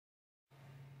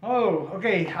Oh,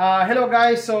 okay. Hello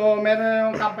guys. So,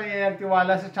 meron yung company na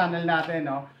nagtiwala sa channel natin,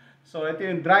 no? So, ito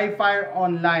yung Dry Fire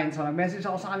Online. So, nag-message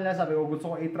ako sa kanila, sabi ko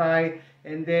gusto ko i-try.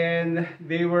 And then,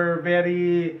 they were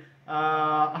very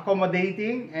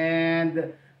accommodating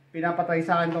and pinapatry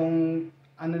sa akin tong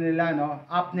ano nila, no?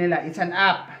 App nila. It's an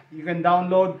app. You can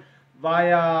download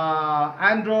via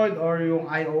Android or yung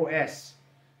iOS.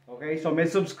 Okay? So, may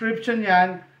subscription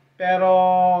yan. Pero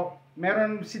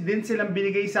meron din silang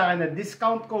binigay sa akin na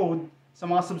discount code sa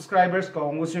mga subscribers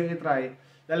ko. Kung gusto nyo i-try,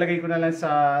 lalagay ko na lang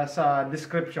sa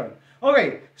description.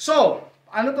 Okay, so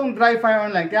ano tong Dry Fire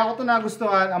Online? Kaya ako ito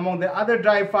nagustuhan among the other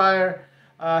Dry Fire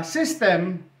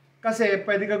system kasi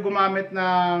pwede ka gumamit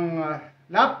ng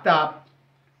laptop,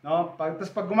 no? Tapos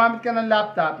pag gumamit ka ng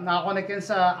laptop, nakakonect yan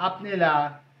sa app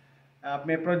nila,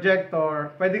 may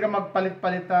projector, pwede ka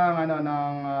magpalit-palit ng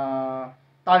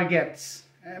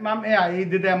targets. Mamaya,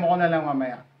 i-demo ko na lang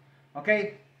mamaya.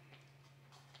 Okay?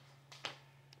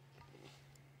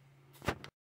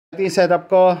 Ito yung setup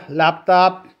ko,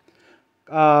 laptop.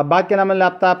 Bakit ka naman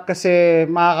laptop? Kasi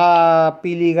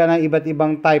makakapili ka ng iba't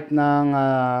ibang type ng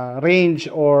range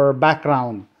or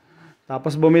background.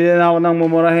 Tapos bumili na ako ng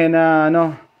mumurahin na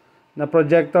na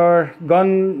projector.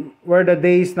 Gone were the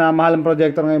days na mahal ang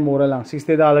projector, ngayon mura lang.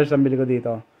 $60 ang bili ko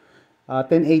dito.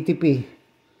 1080p.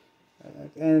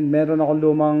 And meron ako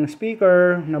lumang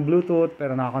speaker na Bluetooth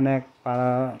pero naka-connect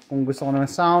para kung gusto ko ng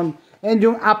sound. And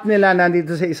yung app nila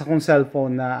nandito sa isa kong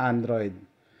cellphone na Android.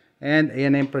 And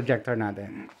ayan na yung projector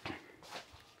natin.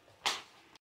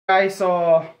 Guys, so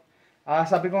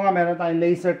sabi ko nga meron tayong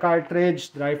laser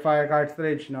cartridge, dry fire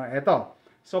cartridge, no? Ito.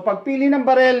 So pagpili ng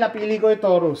barrel, napili ko yung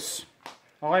Taurus.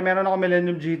 Okay, meron ako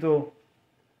Millennium G2.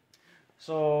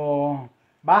 So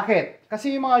bakit?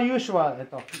 Kasi yung mga usual,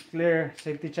 ito, clear,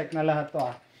 safety check na lahat to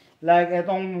Like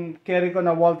itong carry ko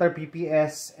na Walter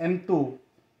PPS M2,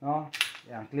 no?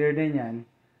 Yan, clear din yan.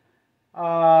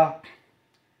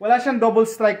 Wala siyang double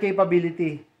strike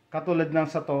capability katulad ng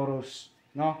sa Taurus,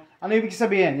 no? Ano ibig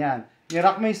sabihin? Yan.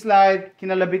 Nirock mo yung slide,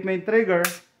 kinalabit mo yung trigger.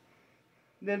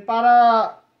 Then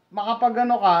para makapag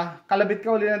kalabit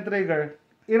ka ulit ng trigger,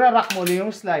 irarock mo ulit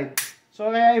yung slide. So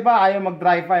kaya iba ayaw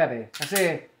mag-dry fire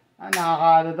kasi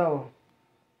nakakaano daw.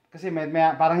 Kasi may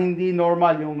parang hindi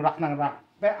normal yung rack ng rack.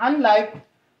 Pero unlike,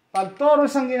 pag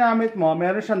Taurus ang ginamit mo,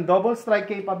 meron siyang double strike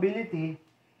capability.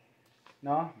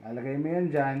 No? Lalagay mo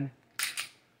yan dyan.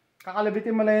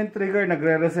 Kakalabitin mo lang yung trigger,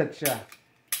 nagre-reset siya.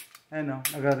 Ayan, no?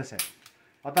 Nagre-reset.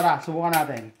 O tara, subukan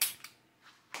natin.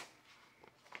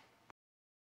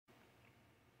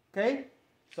 Okay?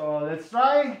 So, let's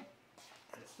try.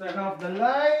 Let's turn off the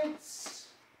lights.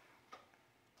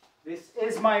 This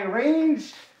is my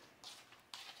range.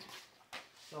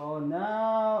 So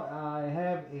now I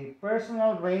have a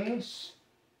personal range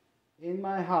in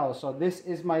my house. So this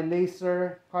is my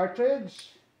laser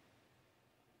cartridge.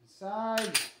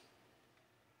 Inside.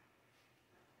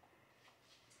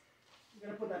 I'm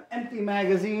gonna put an empty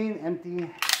magazine, empty.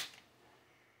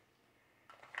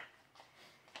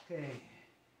 Okay.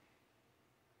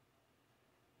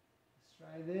 Let's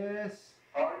try this.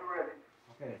 Are you ready?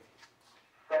 Okay.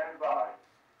 Stand by.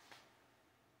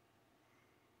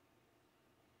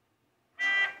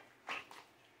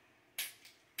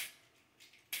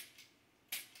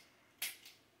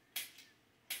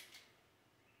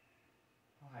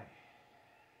 Okay.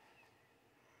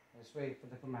 Let's wait for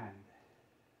the command.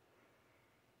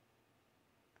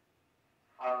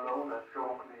 Unload and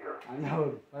show clear.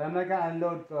 Unload. But I'm not gonna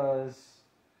unload because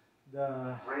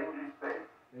the Range is safe.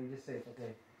 range is safe.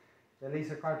 Okay. The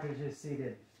laser cartridge is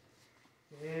seated.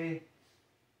 Okay.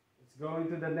 It's going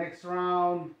to the next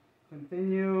round.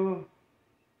 Continue.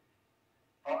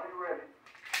 Are you ready?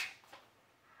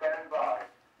 Stand by.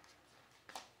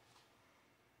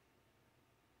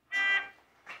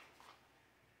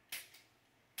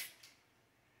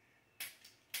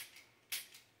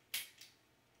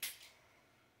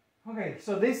 Okay,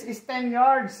 so this is 10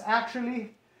 yards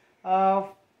actually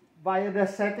via the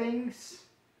settings.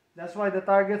 That's why the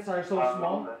targets are so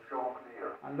small. Unload and show clear.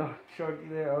 Unload, short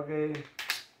clear, okay.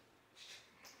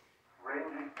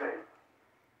 Range is safe.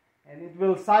 And it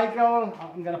will cycle.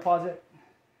 I'm gonna pause it.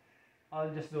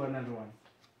 I'll just do another one.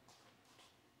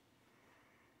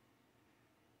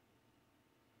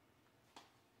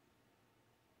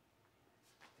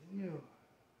 Continue.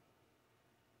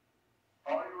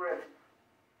 Are you ready?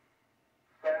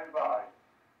 Stand by.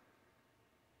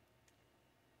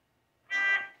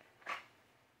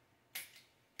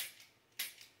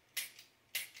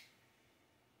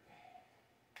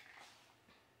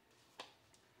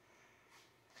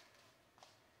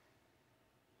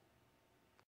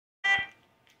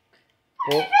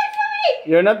 Oh,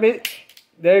 you're not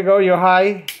There you go, you're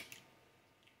high.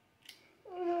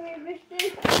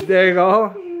 There you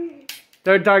go.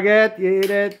 Third target, you hit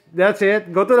it. That's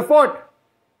it. Go to the fourth.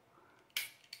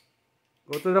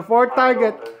 Go to the fourth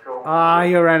target. Ah,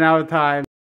 you ran out of time.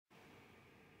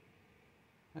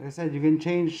 Like I said, you can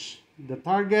change the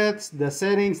targets, the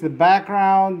settings, the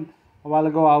background. A while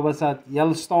ago, I was at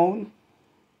Yellowstone.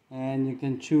 And you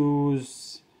can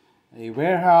choose a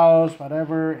warehouse,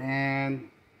 whatever. And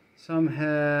some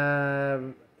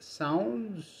have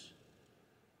sounds.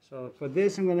 So for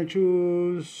this, I'm going to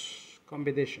choose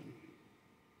competition.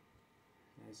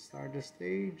 Let's start the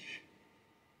stage.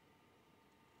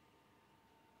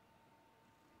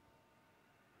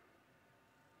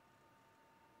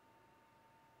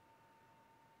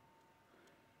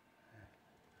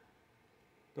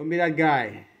 Don't be that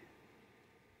guy.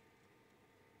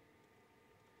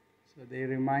 So they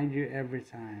remind you every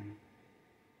time.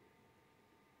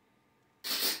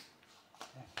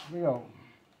 Here we go.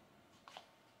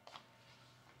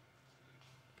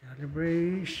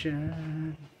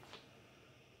 Calibration.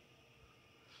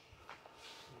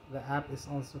 The app is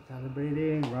also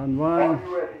calibrating. Round one. Are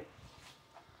you ready?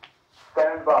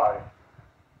 Stand by.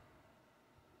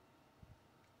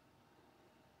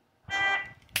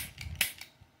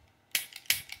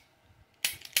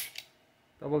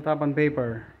 Double tap on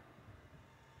paper.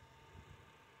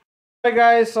 Okay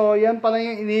guys, so yan pala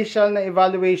yung initial na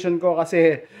evaluation ko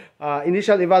kasi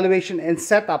initial evaluation and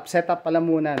setup pala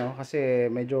muna, no, kasi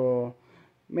medyo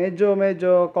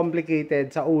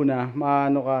complicated sa una,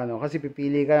 kasi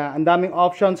pipili ka, ang daming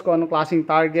options kung anong klaseng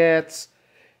targets,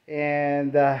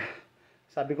 and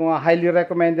sabi ko nga highly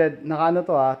recommended,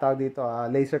 tawag dito,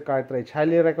 laser cartridge,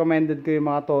 highly recommended ko yung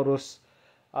mga Taurus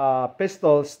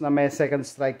pistols na may second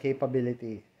strike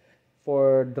capability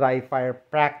for dry fire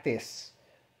practice.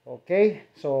 Okay,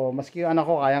 so maski yung anak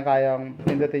ko kayang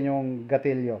pindutin yung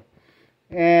gatilyo.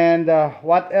 And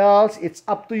what else? It's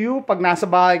up to you pag nasa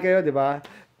bahay kayo, di ba?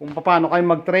 Kung paano kayo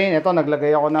mag-train. Ito,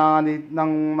 naglagay ako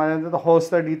ng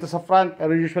holster dito sa front.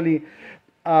 Pero usually,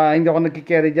 hindi ako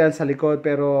nagkikarry dyan sa likod.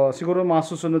 Pero siguro mga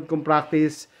susunod kong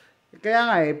practice. Kaya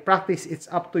nga practice, it's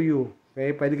up to you.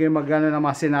 Okay, pwede kayo mag-gana ng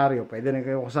mga senaryo. Pwede rin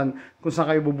kayo kung saan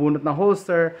kayo bubunot ng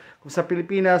holster. Kung sa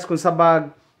Pilipinas, kung sa bag.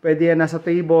 Pwede yan nasa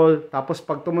table, tapos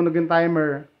pag tumunog yung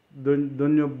timer, dun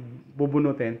nyo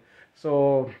bubunutin.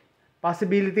 So,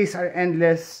 possibilities are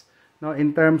endless, no,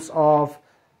 in terms of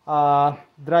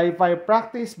dry fire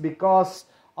practice because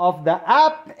of the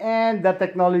app and the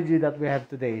technology that we have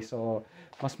today. So,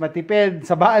 mas matipid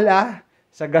sa bala,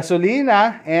 sa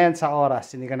gasolina, and sa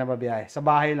oras. Hindi ka na babiyahe. Sa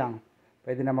bahay lang,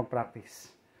 pwede na mag-practice.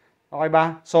 Okay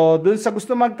ba? So, dun sa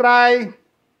gusto mag-try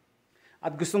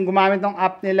at gustong gumamit ng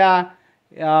app nila,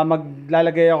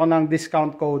 maglalagay ako ng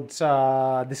discount code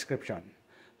sa description.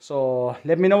 So,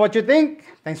 let me know what you think.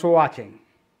 Thanks for watching.